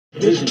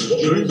This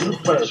is dreams of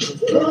fashion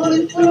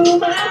running through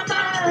my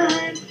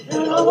mind.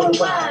 Oh,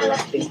 why I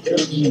think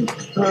of you.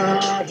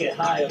 I get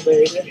higher,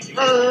 baby.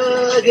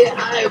 I get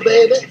higher,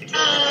 baby.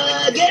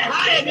 I get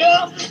higher,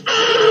 girl.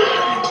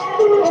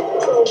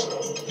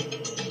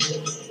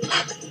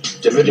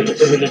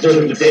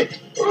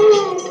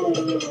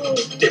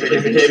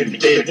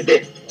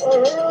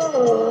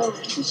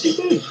 What's she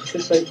do?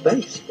 Just like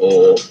bass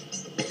or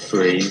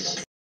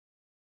freeze.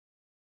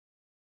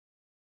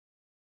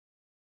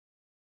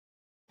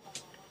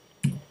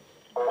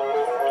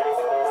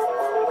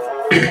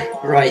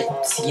 Right,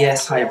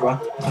 yes, hi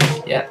everyone.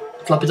 Yeah,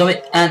 Floppy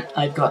Tommy, and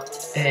I've got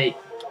a,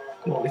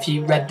 well, if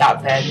you read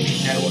that there,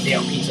 you know what the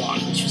LP's on,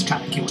 which was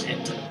kind of killed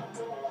it.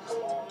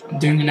 I'm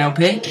doing an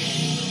LP.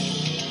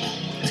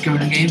 It's going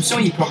on a game. Some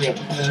of you probably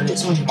haven't heard it,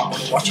 some of you might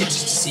want to watch it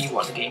just to see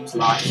what the game's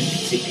like and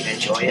see if you can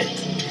enjoy it.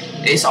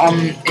 It's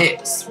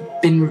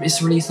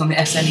released on the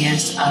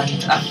SNES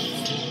and I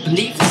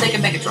believe the Sega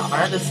Mega Drive.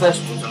 I know the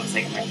first one was on the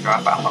Sega Mega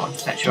Drive, but I'm not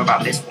 100% sure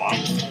about this one.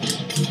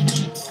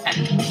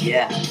 And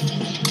yeah.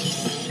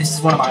 This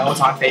is one of my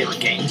all-time favourite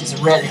games. It's a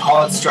really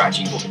hard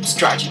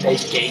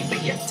strategy-based game,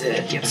 but you have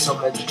to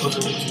solve loads of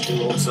puzzles and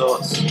do all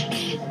sorts.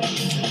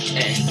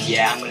 And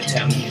yeah, I'm going to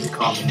turn the music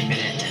off in a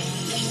minute.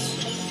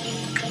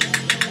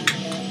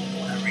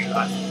 And I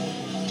realise,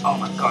 oh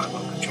my god, I've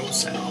got the controls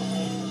set off.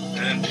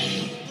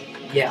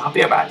 Yeah, I'll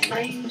be right back.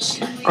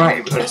 Right,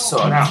 we've got it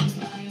sorted out.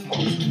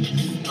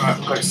 Right,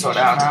 we've got it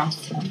sorted out now.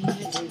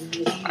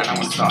 And I'm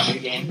going to start a new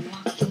game.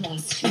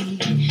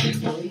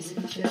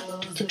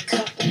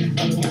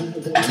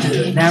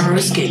 After a narrow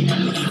escape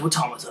from the evil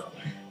Tomato,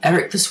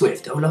 Eric the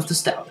Swift, Olaf the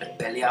Stout, and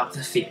Belial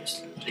the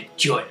Fierce lived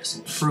joyous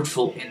and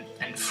fruitful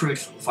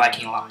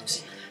Viking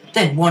lives.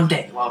 Then one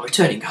day, while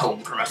returning home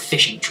from a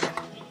fishing trip,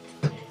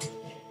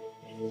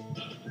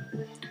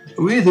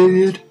 with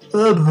it,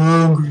 I'm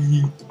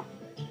hungry.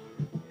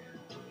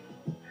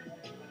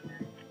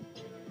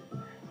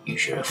 You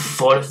should have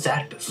thought of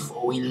that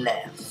before we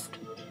left.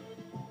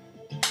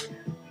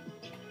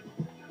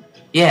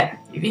 Yeah,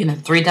 you've eaten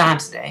it 3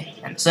 times today,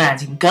 and the sun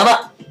hasn't even come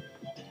up.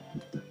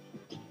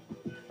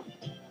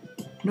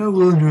 No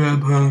wonder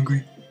I'm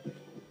hungry.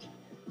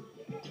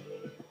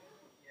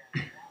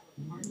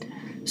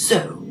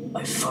 So,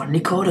 I finally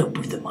caught up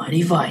with the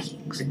mighty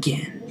Vikings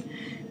again.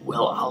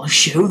 Well, I'll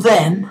show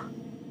them.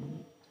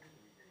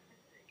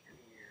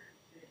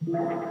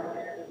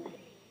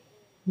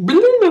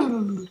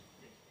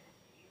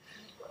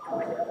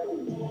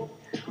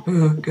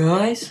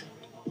 Guys?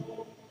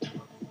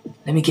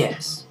 Let me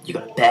guess, you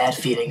got a bad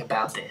feeling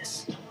about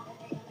this.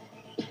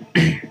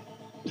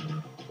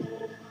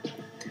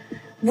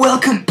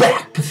 Welcome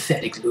back,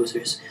 pathetic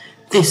losers.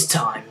 This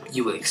time,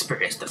 you will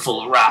experience the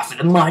full wrath of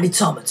the mighty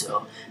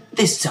Tomato.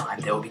 This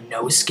time, there will be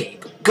no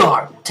escape.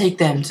 Guard, take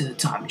them to the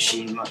time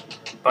machine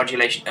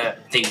modulation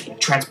thingy and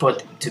transport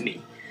them to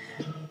me.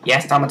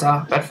 Yes,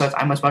 Tomato, but first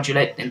I must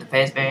modulate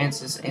interface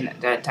variances in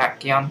the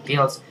tachyon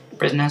fields.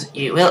 Prisoners,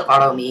 you will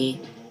follow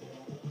me.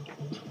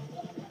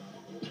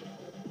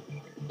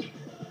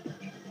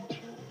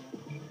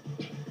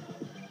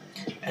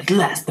 At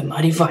last, the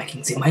mighty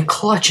Vikings in my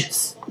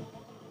clutches.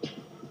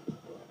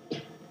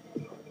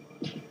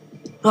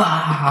 Oh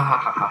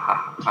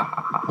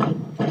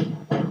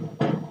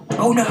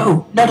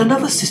no, not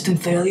another system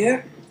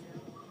failure.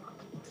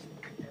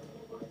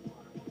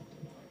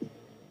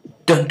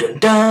 Dun dun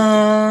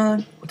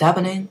dun. What's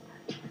happening?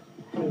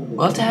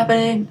 What's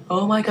happening?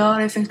 Oh my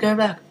god, everything's going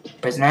black.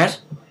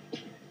 Prisoners,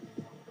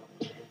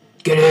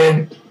 get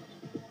in.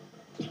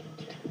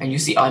 And you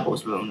see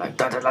eyeballs bloom like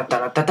da da da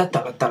da da da da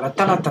da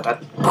da da da.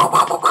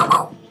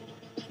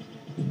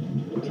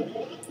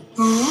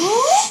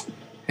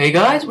 Hey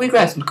guys, we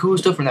grabbed some cool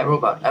stuff from that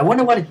robot. I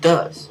wonder what it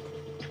does.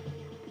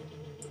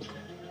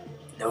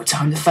 No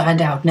time to find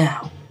out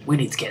now. We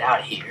need to get out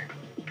of here.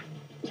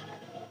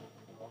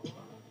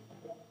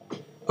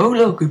 Oh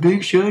look, a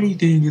big shiny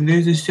thing, and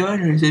there's a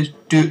sign and it says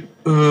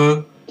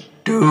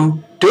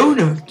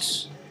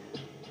donuts.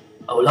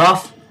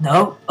 Olaf?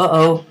 No?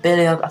 Uh-oh.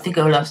 Billy, I think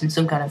Olaf's in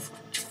some kind of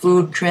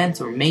food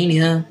trance or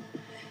mania.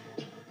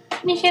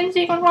 Mission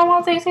sequence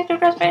 1166 to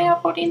Australia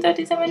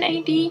 1437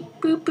 AD.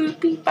 Boop boop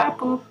beep bop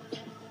boop.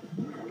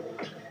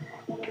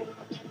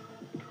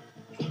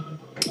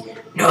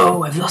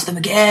 No, I've lost them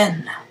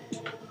again.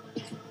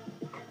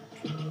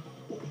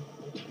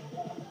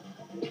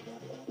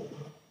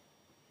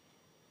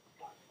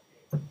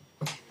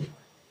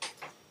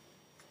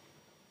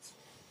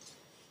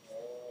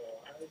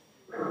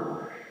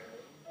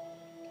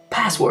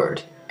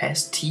 Password.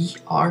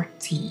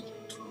 STRT.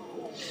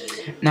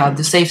 Now,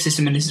 the save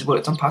system in this is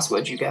worked on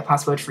passwords. You get a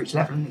password for each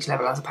level, and each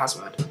level has a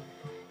password.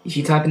 If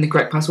you type in the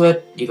correct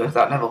password, you go to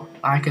that level.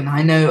 I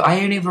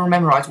only ever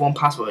memorized one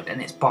password,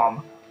 and it's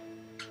bomb.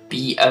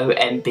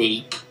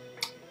 B-O-M-B.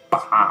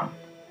 Bam.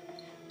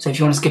 So if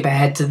you want to skip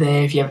ahead to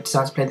there, if you ever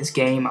decide to play this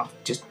game, I'll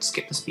just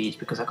skip the speech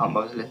because I can't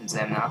bother to listen to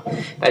them now.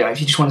 But anyway,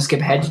 if you just want to skip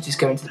ahead, you just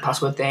go into the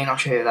password thing. I'll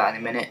show you that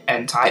in a minute.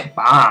 And type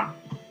BAM.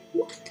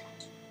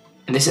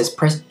 And this says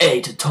press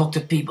A to talk to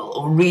people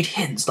or read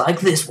hints like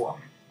this one.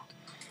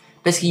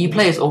 Basically, you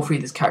play as all three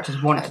of these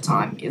characters one at a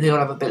time. They all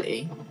have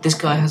ability. This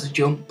guy has a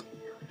jump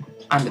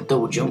and a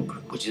double jump,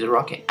 which is a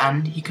rocket,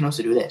 and he can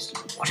also do this.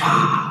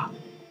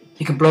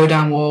 He can blow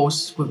down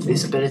walls with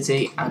this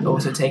ability and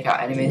also take out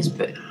enemies,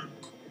 but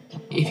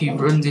if he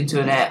runs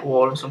into an air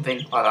wall or something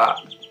like that,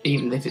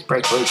 even if it's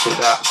breakable, he can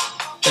do that.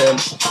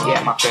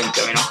 Yeah, my phone's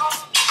going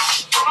off.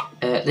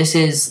 This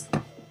is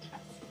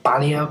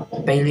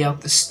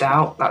Baliog the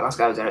Stout. That last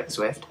guy was Eric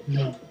Swift.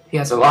 He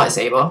has a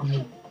lightsaber,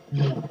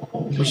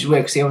 which is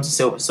weird because he holds a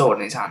silver sword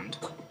in his hand.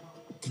 But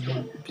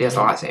he has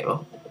a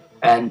lightsaber.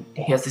 And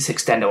he has this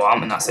extender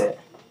arm, and that's it.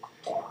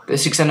 But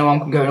this extender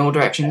arm can go in all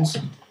directions,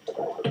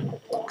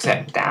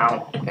 except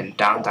down and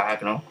down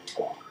diagonal.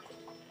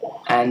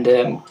 And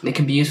it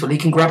can be useful. He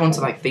can grab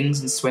onto like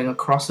things and swing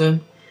across them,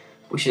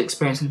 which is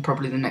experiencing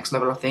probably the next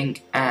level, I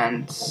think,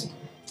 and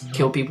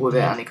kill people with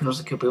it. And he can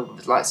also kill people with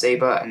his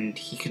lightsaber. And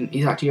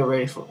he's actually a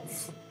really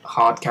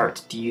hard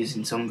character to use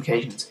in some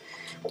occasions.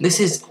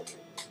 This is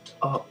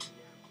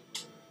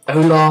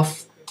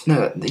Olaf.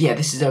 No, yeah,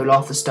 this is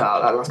Olaf the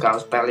Star. That last guy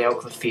was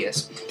Baliog the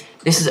Fierce.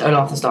 This is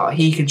Olaf the Star.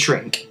 He can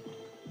shrink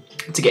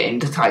to get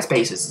into tight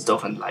spaces and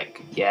stuff, and like,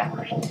 yeah.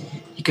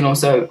 He can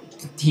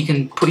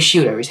put his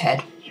shield over his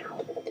head,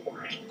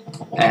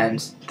 and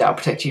that'll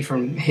protect you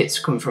from hits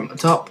coming from the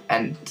top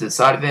and to the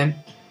side of him.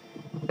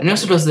 And he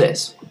also does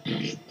this.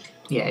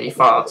 Yeah, he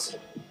farts.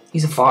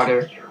 He's a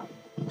farter.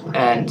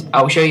 And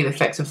I will show you the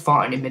effects of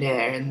farting in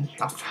midair, and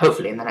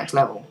hopefully in the next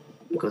level,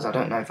 because I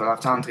don't know if I'll have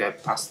time to go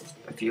past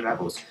a few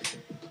levels.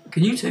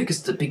 Can you take us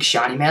to the big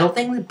shiny metal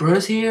thing that brought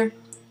us here?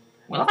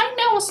 Well, I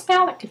know a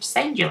spell that could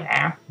send you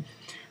there.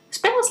 The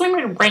spell is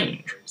limited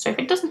range, so if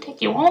it doesn't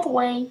take you all the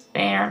way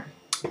there,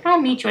 I'll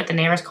meet you at the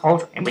nearest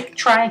cauldron and we can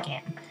try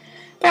again.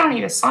 But I'll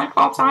need a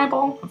Cyclops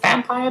eyeball, a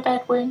vampire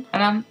bedwing,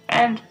 and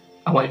I'm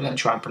not even going to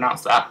try and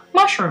pronounce that,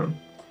 mushroom,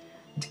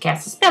 to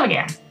cast the spell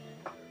again.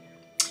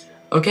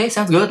 Okay,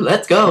 sounds good.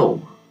 Let's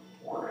go.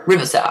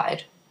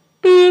 Riverside.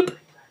 Boop.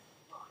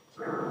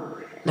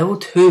 Level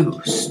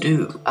 2,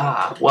 Stew.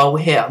 While we're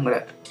here, I'm going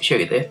to show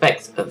you the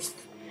effects of...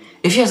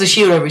 If he has a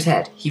shield over his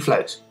head, he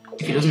floats.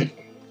 If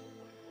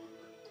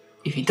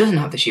he doesn't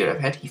have the shield over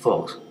his head, he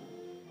falls.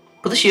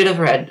 Put the shield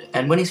over his head,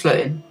 and when he's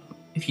floating,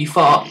 if you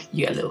fart,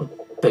 you get a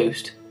little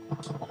boost.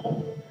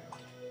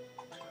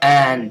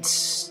 And,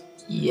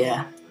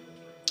 yeah.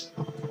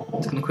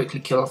 Just going to quickly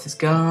kill off this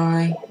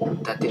guy.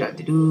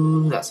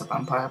 That's a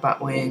vampire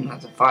batwing.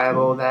 That's a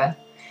fireball there.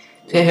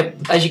 So here,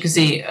 as you can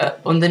see,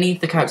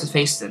 underneath the character's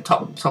face at the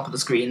top of the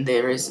screen,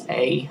 there is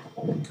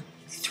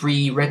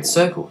 3 red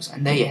circles,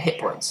 and they're your hit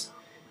points.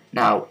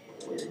 Now,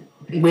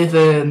 with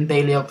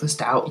Baliog the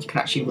Stout, you can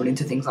actually run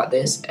into things like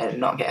this and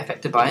not get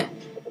affected by it.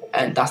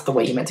 And that's the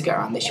way you're meant to get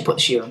around this. You put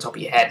the shield on top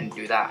of your head and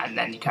do that, and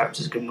then your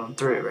character's going to run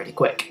through it really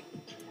quick.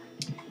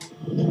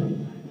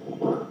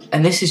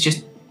 And this is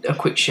just a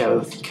quick show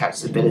of your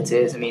character's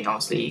abilities. I mean,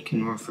 obviously you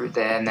can run through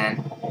there, and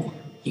then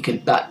you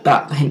can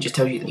that hint just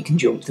tells you that you can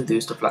jump to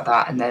do stuff like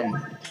that, and then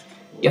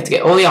you have to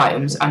get all the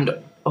items, and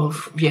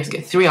you have to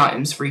get 3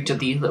 items for each of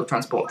these little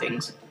transport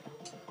things.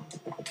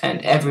 And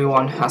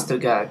everyone has to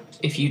go.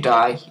 If you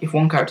die, if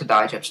one character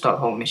dies, you have to start the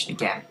whole mission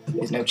again.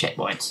 There's no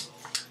checkpoints.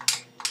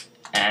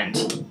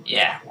 And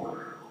yeah,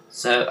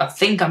 so I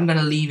think I'm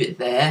gonna leave it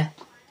there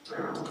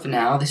for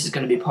now. This is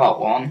gonna be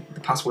part 1, the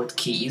password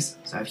keys.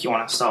 So if you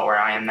want to start where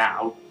I am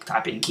now,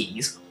 type in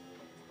keys.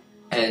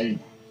 And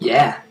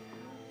yeah.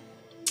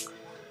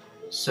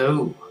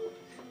 So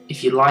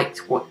if you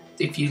liked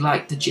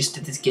the gist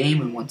of this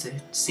game and want to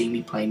see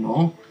me play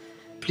more,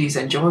 please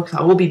enjoy, because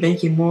I will be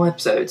making more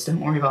episodes,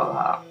 don't worry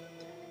about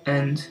that.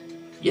 And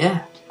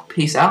yeah,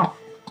 peace out.